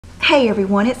Hey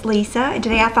everyone, it's Lisa, and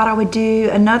today I thought I would do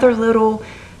another little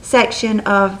section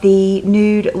of the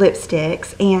nude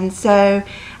lipsticks. And so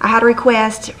I had a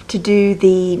request to do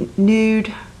the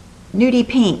nudie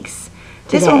pinks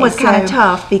today. This one was kind of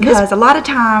tough because a lot of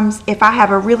times if I have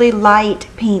a really light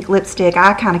pink lipstick,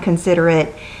 I kind of consider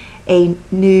it a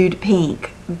nude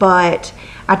pink, but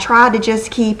I tried to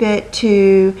just keep it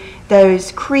to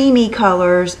those creamy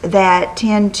colors that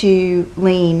tend to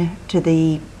lean to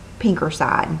the pinker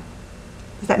side.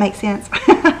 Does that make sense?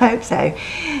 I hope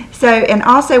so. And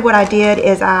also what I did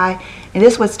is and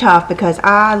this was tough because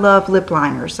I love lip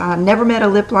liners. I never met a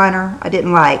lip liner I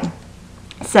didn't like.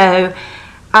 So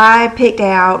I picked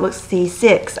out, let's see,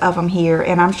 6 of them here,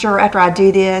 and I'm sure after I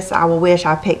do this I will wish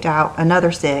I picked out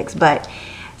another 6.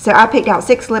 So I picked out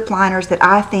 6 lip liners that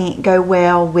I think go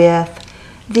well with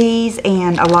these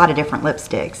and a lot of different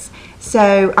lipsticks.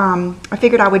 So I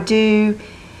figured I would do,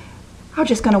 I'm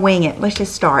just going to wing it. Let's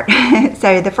just start.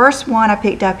 So the first one I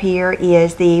picked up here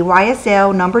is the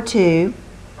YSL number 2.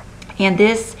 And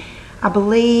this, I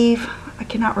believe, I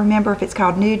cannot remember if it's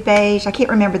called Nude Beige. I can't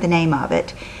remember the name of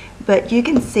it. But you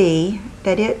can see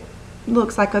that it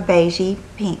looks like a beigey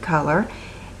pink color.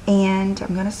 And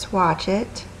I'm going to swatch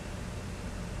it.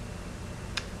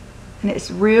 And it's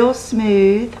real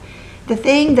smooth. The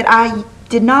thing that I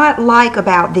did not like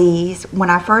about these when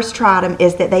I first tried them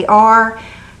is that they are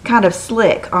kind of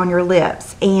slick on your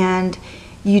lips, and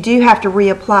you do have to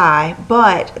reapply,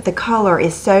 but the color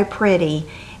is so pretty,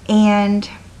 and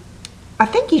I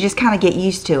think you just kind of get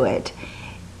used to it,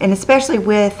 and especially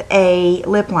with a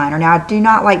lip liner. Now I do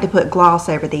not like to put gloss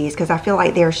over these because I feel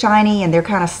like they're shiny and they're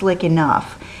kind of slick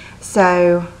enough.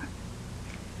 So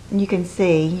you can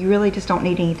see you really just don't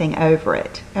need anything over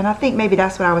it, and I think maybe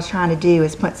that's what I was trying to do,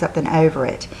 is put something over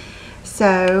it.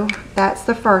 So that's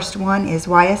the first one, is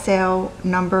YSL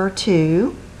number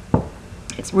 2.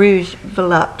 It's Rouge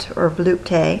Volupte or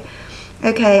Volupte.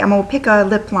 Okay, I'm going to pick a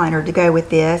lip liner to go with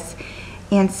this.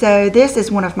 And so this is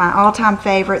one of my all-time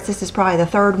favorites. This is probably the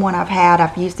 3rd one I've had.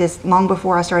 I've used this long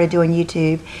before I started doing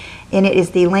YouTube. And it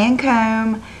is the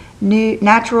Lancome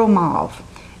Natural Mauve.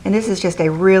 And this is just a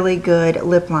really good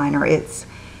lip liner. It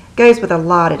goes with a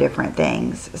lot of different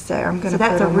things. So I'm going to put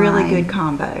that's a really good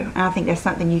combo. And I think that's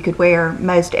something you could wear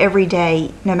most every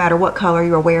day, no matter what color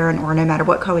you were wearing or no matter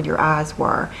what color your eyes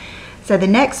were. So the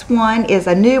next one is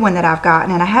a new one that I've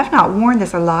gotten, and I have not worn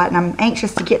this a lot, and I'm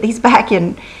anxious to get these back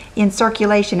in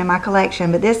circulation in my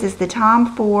collection. But this is the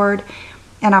Tom Ford,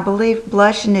 and I believe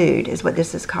Blush Nude is what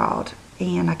this is called.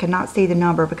 And I cannot see the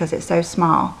number because it's so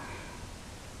small.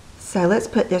 So let's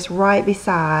put this right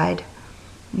beside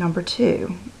number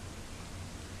 2.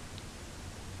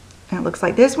 And it looks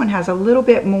like this one has a little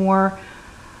bit more,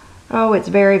 oh, it's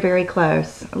very, very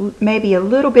close. Maybe a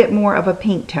little bit more of a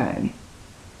pink tone.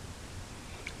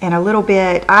 And a little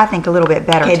bit, I think a little bit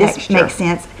better texture. This makes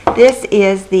sense. This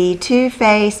is the Too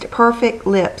Faced Perfect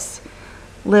Lips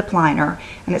lip liner.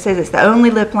 And it says it's the only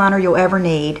lip liner you'll ever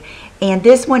need. And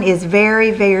this one is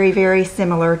very, very, very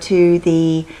similar to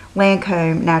the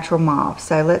Lancome Natural Mauve.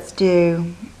 So let's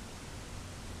do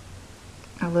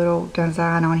a little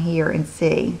design on here and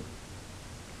see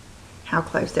how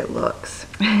close it looks.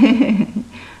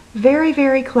 Very,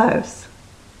 very close.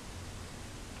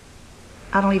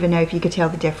 I don't even know if you could tell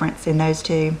the difference in those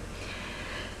two.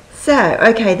 So,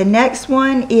 okay, the next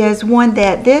one is one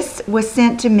that this was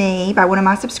sent to me by one of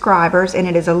my subscribers, and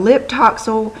it is a Lip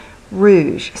Toxel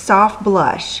Rouge Soft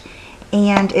Blush.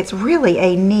 And it's really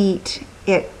a neat,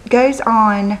 it goes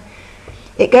on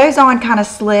kind of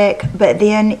slick, but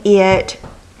then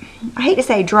I hate to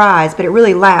say dries, but it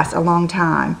really lasts a long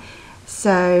time.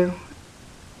 So,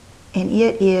 and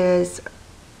it is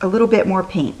a little bit more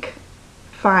pink.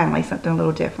 Finally, something a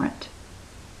little different.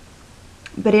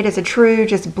 But it is a true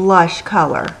just blush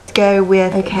color. Let's go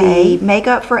with the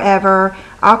Makeup Forever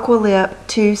Aqua Lip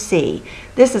 2C.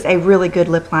 This is a really good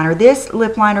lip liner. This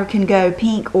lip liner can go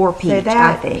pink or peach, so that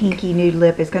I think. Pinky nude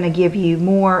lip is going to give you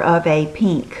more of a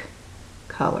pink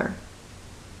color.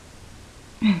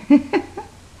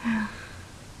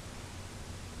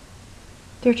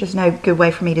 There's just no good way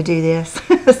for me to do this.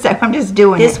 So I'm just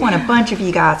doing this one. A bunch of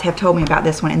you guys have told me about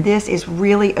this one, and this is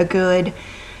really a good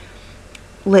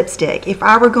lipstick. If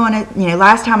I were going to,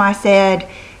 last time I said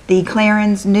the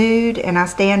Clarins Nude, and I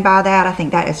stand by that. I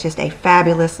think that is just a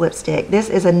fabulous lipstick. This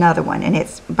is another one, and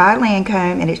it's by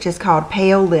Lancome, and it's just called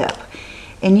Pale Lip.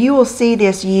 And you will see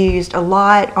this used a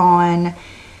lot on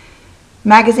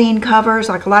magazine covers.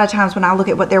 Like a lot of times when I look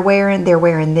at what they're wearing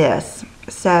this.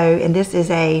 So, and this is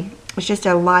it's just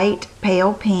a light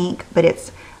pale pink, but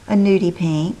it's a nudie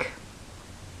pink.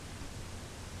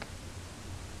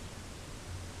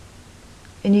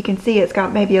 And you can see it's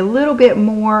got maybe a little bit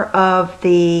more of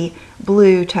the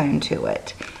blue tone to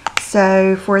it.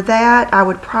 So for that, I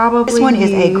would probably This one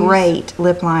is a great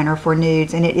lip liner for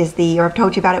nudes, and it is the, or I've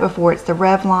told you about it before, it's the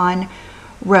Revlon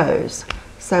Rose.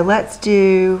 So let's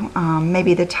do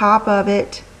maybe the top of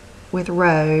it with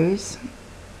Rose,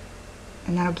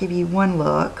 and that'll give you one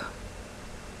look.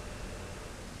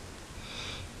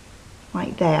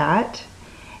 Like that.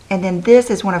 And then this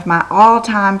is one of my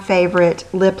all-time favorite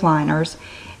lip liners,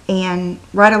 and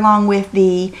right along with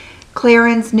the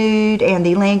Clarins Nude and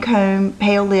the Lancome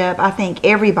Pale Lip, I think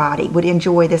everybody would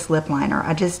enjoy this lip liner.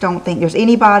 I just don't think there's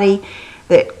anybody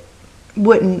that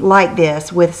wouldn't like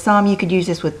this. With some, you could use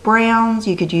this with browns,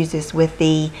 you could use this with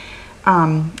the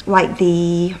like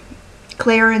the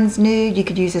Clarins Nude, you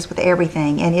could use this with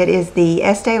everything. And it is the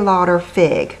Estee Lauder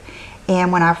Fig.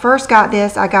 And when I first got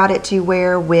this, I got it to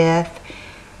wear with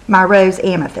my Rose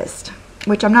Amethyst,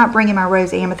 which I'm not bringing my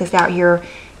Rose Amethyst out here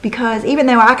because even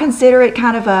though I consider it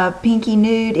kind of a pinky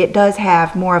nude, it does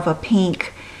have more of a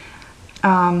pink,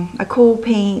 a cool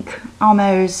pink,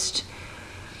 almost,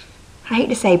 I hate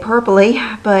to say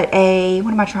purpley, but a,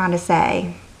 what am I trying to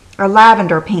say? A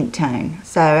lavender pink tone.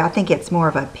 So I think it's more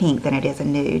of a pink than it is a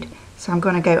nude. So I'm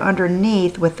going to go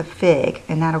underneath with the Fig,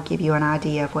 and that'll give you an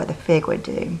idea of what the Fig would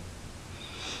do.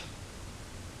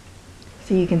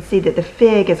 So you can see that the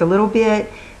Fig is has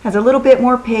a little bit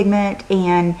more pigment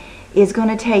and is going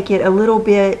to take it a little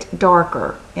bit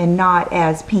darker and not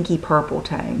as pinky purple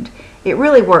toned. It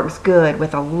really works good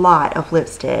with a lot of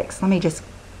lipsticks. Let me just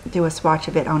do a swatch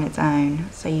of it on its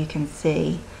own so you can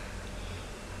see.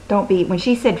 Don't be, when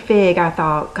she said Fig, I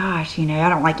thought, gosh, you know, I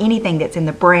don't like anything that's in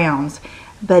the browns,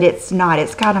 but it's not.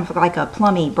 It's kind of like a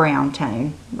plummy brown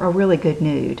tone, a really good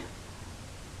nude.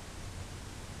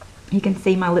 You can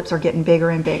see my lips are getting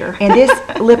bigger and bigger. And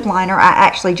this lip liner I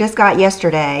actually just got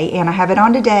yesterday, and I have it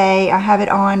on today. I have it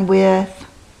on with,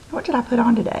 what did I put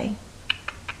on today?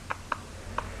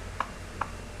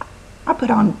 I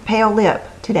put on Pale Lip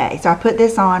today. So I put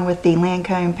this on with the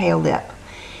Lancome Pale Lip.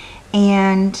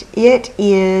 And it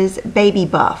is Baby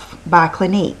Buff by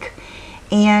Clinique.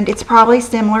 And it's probably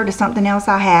similar to something else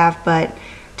I have, but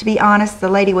to be honest, the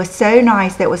lady was so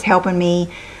nice that was helping me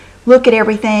look at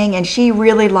everything, and she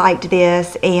really liked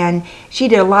this, and she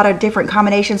did a lot of different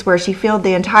combinations where she filled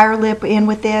the entire lip in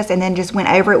with this and then just went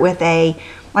over it with a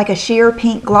like a sheer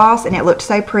pink gloss, and it looked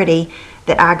so pretty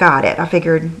that I got it. I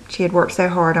figured she had worked so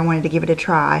hard, I wanted to give it a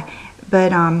try.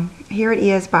 But here it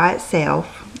is by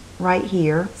itself right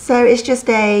here. So it's just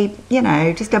a, you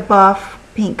know, just a buff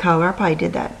pink color. I probably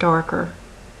did that darker.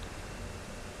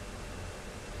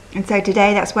 And so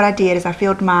today that's what I did, is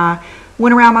I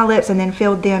went around my lips and then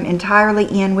filled them entirely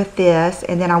in with this,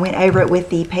 and then I went over it with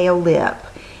the Pale Lip.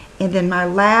 And then my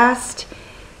last,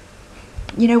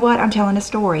 you know what, I'm telling a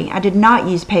story. I did not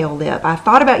use Pale Lip. I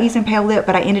thought about using Pale Lip,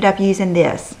 but I ended up using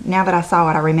this. Now that I saw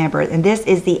it, I remember it. And this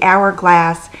is the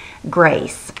Hourglass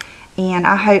Grace. And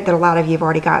I hope that a lot of you have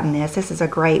already gotten this. This is a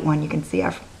great one. You can see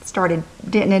I've started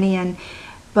denting it in.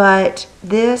 But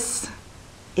this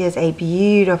is a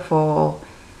beautiful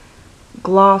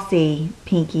glossy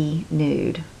pinky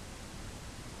nude.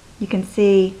 You can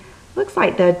see, looks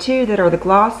like the two that are the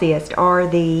glossiest are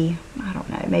the, I don't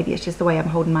know, maybe it's just the way I'm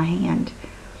holding my hand,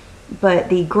 but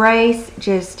the Grace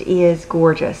just is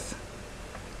gorgeous,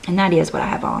 and that is what I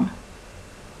have on.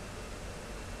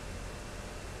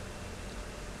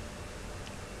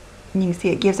 And you can see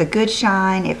it gives a good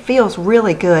shine. It feels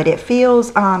really good. It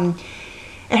feels,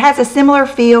 it has a similar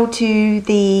feel to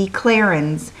the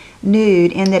Clarins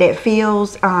Nude in that it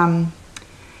feels,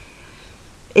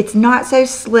 it's not so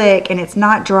slick and it's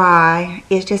not dry.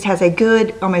 It just has a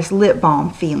good, almost lip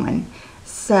balm feeling.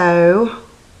 So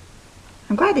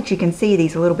I'm glad that you can see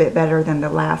these a little bit better than the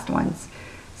last ones.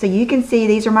 So you can see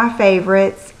these are my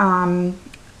favorites. And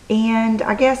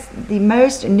I guess the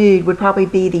most nude would probably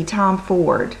be the Tom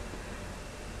Ford.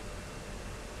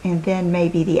 And then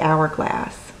maybe the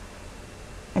Hourglass.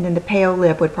 And then the Pale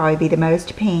Lip would probably be the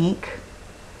most pink.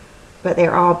 But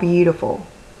they're all beautiful.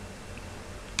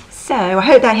 So I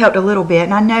hope that helped a little bit.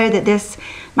 And I know that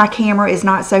my camera is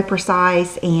not so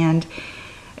precise and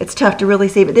it's tough to really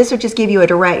see, but this will just give you a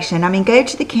direction. I mean, go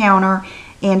to the counter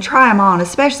and try them on,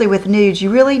 especially with nudes.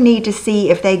 You really need to see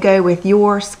if they go with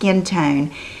your skin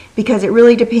tone, because it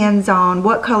really depends on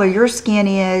what color your skin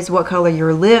is, what color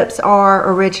your lips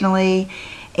are originally.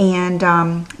 And,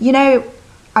 you know,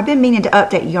 I've been meaning to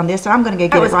update you on this, so I'm going to go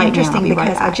get it right now.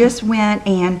 Because I just went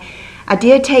and I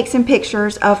did take some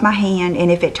pictures of my hand, and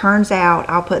if it turns out,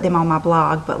 I'll put them on my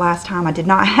blog. But last time I did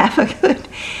not have a good,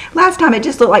 last time it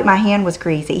just looked like my hand was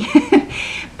greasy.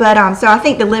 But so I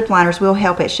think the lip liners will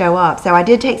help it show up. So I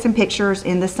did take some pictures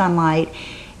in the sunlight,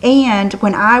 and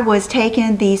when I was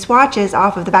taking the swatches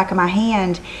off of the back of my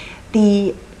hand,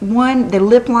 the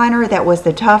lip liner that was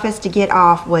the toughest to get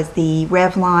off was the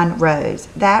Revlon Rose.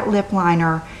 That lip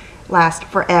liner lasts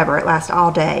forever. It lasts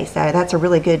all day. So that's a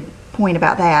really good point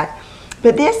about that.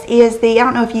 But this is the, I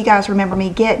don't know if you guys remember me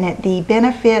getting it, the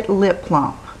Benefit Lip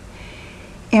Plump.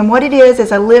 And what it is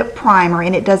a lip primer,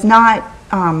 and it does not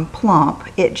plump.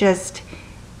 It just,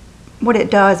 what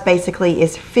it does basically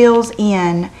is fills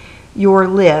in your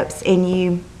lips,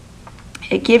 and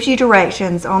it gives you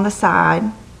directions on the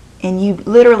side, and you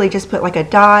literally just put like a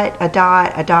dot, a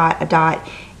dot, a dot, a dot,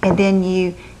 and then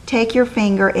you take your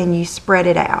finger and you spread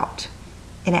it out.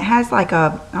 And it has like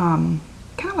a, kind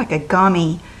of like a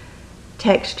gummy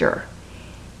texture.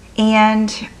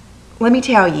 And let me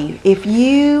tell you, if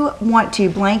you want to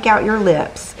blank out your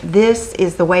lips, this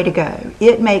is the way to go.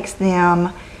 It makes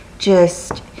them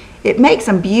just, it makes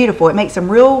them beautiful. It makes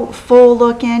them real full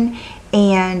looking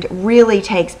and really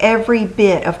takes every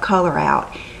bit of color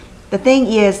out. The thing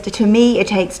is, to me, it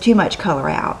takes too much color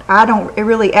out. I don't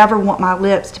really ever want my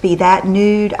lips to be that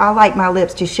nude. I like my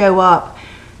lips to show up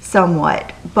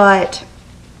somewhat. But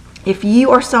if you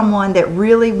are someone that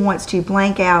really wants to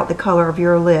blank out the color of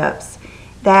your lips,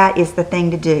 that is the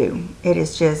thing to do. It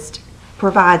is just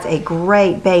provides a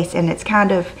great base, and it's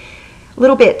kind of a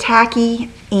little bit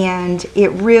tacky, and it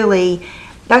really,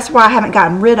 that's why I haven't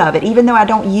gotten rid of it. Even though I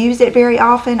don't use it very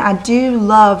often, I do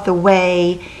love the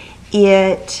way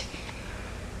it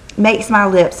makes my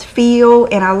lips feel,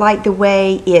 and I like the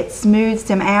way it smooths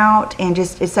them out, and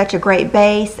just is such a great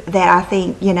base that I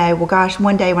think, you know, well gosh,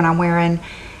 one day when I'm wearing,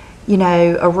 you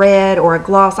know, a red or a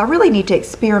gloss, I really need to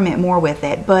experiment more with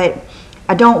it. But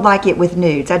I don't like it with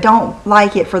nudes. I don't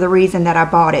like it for the reason that I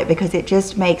bought it, because it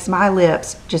just makes my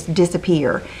lips just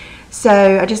disappear.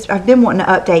 So I've been wanting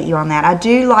to update you on that. I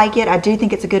do like it. I do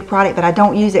think it's a good product, but I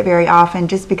don't use it very often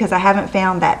just because I haven't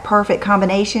found that perfect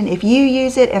combination. If you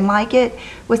use it and like it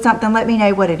with something, let me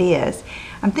know what it is.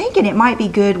 I'm thinking it might be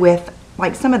good with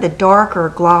like some of the darker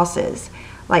glosses,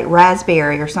 like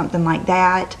raspberry or something like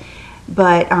that.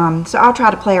 But so I'll try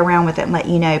to play around with it and let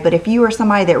you know. But if you are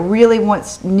somebody that really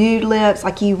wants nude lips,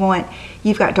 like you've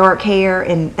got dark hair,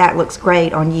 and that looks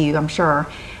great on you, I'm sure.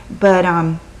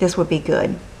 But this would be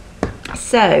good.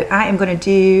 So I am going to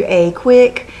do a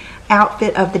quick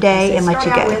outfit of the day and let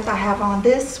you go. I have on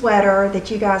this sweater that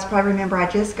you guys probably remember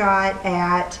I just got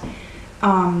at,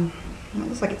 it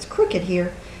looks like it's crooked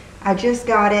here. I just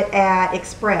got it at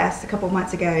Express a couple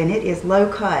months ago, and it is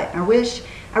low cut.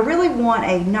 I really want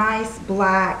a nice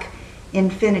black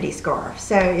infinity scarf.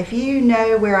 So if you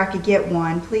know where I could get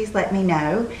one, please let me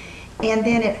know. And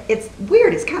then it's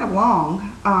weird, it's kind of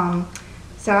long.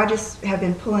 So I just have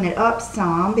been pulling it up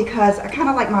some because I kind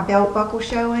of like my belt buckle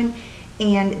showing.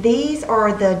 And these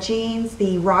are the jeans,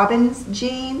 the Robbins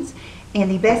jeans. And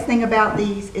the best thing about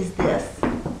these is this.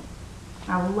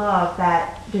 I love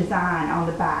that design on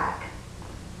the back.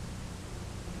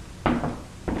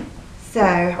 So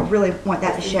I really want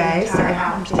that to show.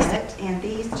 And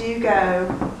these do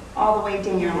go all the way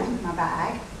down my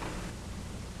bag.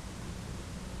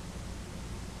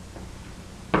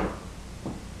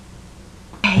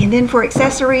 And then for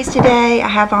accessories today, I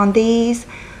have on these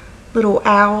little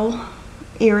owl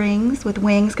earrings with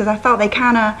wings, because I thought they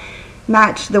kind of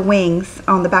matched the wings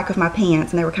on the back of my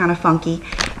pants, and they were kind of funky.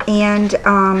 And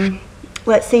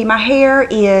let's see, my hair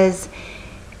is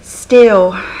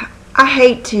still, I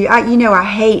hate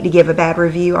to give a bad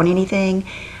review on anything,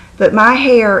 but my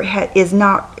hair is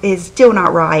still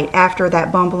not right after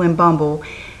that Bumble and Bumble.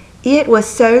 It was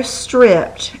so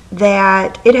stripped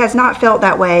that it has not felt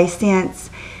that way since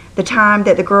the time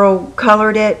that the girl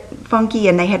colored it funky,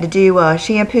 and they had to do a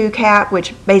shampoo cap,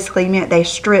 which basically meant they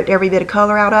stripped every bit of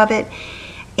color out of it.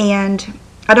 And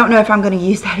I don't know if I'm going to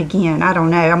use that again. I don't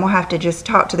know. I'm going to have to just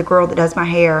talk to the girl that does my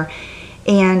hair.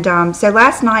 And so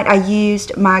last night I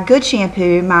used my good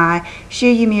shampoo, my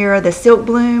Shimmer-MUFE, the Silk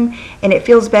Bloom, and it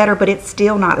feels better, but it's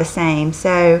still not the same.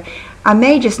 So I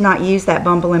may just not use that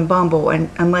Bumble and Bumble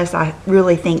unless I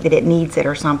really think that it needs it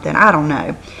or something. I don't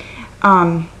know.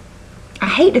 I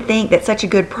hate to think that such a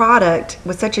good product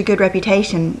with such a good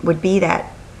reputation would be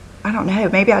that. I don't know.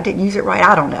 Maybe I didn't use it right.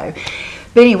 I don't know.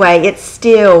 But anyway, it's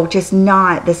still just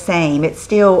not the same. It's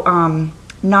still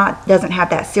doesn't have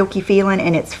that silky feeling,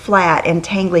 and it's flat and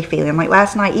tangly feeling. Like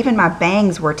last night, even my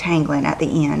bangs were tangling at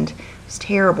the end. It was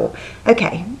terrible.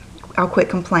 Okay, I'll quit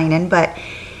complaining. But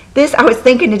This, I was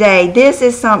thinking today, this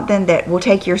is something that will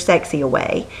take your sexy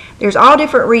away. There's all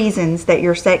different reasons that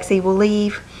your sexy will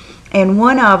leave, and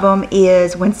one of them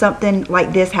is when something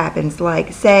like this happens,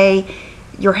 like say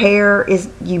your hair is,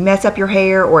 you mess up your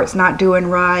hair, or it's not doing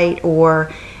right,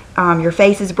 or your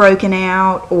face is broken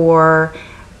out, or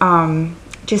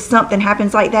just something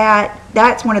happens like that.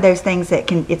 That's one of those things that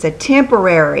can, it's a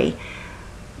temporary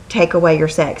take away your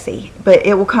sexy, but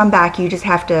it will come back. You just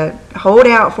have to hold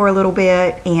out for a little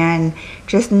bit and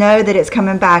just know that it's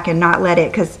coming back and not let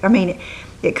it, because I mean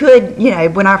it could, you know,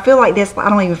 when I feel like this, I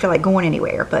don't even feel like going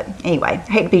anywhere. But anyway, I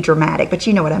hate to be dramatic, but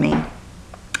you know what I mean.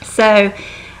 So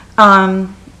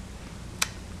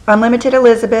Unlimited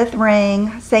Elizabeth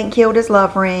ring, St. Kilda's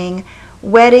love ring,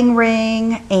 wedding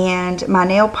ring, and my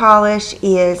nail polish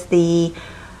is the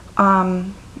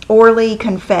Orly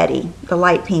Confetti, the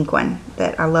light pink one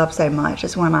that I love so much.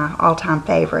 It's one of my all-time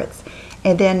favorites.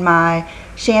 And then my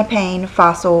champagne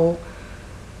fossil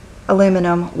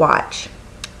aluminum watch.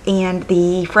 And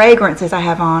the fragrances I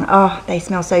have on, oh, they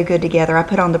smell so good together. I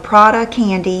put on the Prada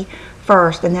candy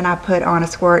first, and then I put on a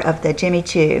squirt of the Jimmy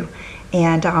Choo.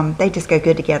 And they just go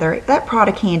good together. That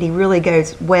Prada candy really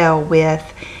goes well with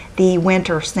the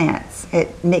winter scents.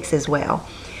 It mixes well.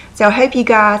 So I hope you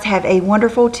guys have a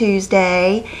wonderful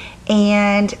Tuesday,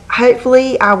 and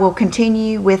hopefully I will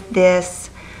continue with this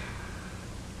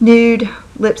nude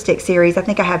lipstick series. I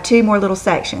think I have 2 more little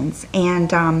sections, and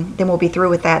then we'll be through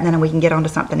with that, and then we can get on to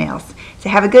something else. So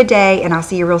have a good day, and I'll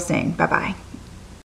see you real soon. Bye-bye.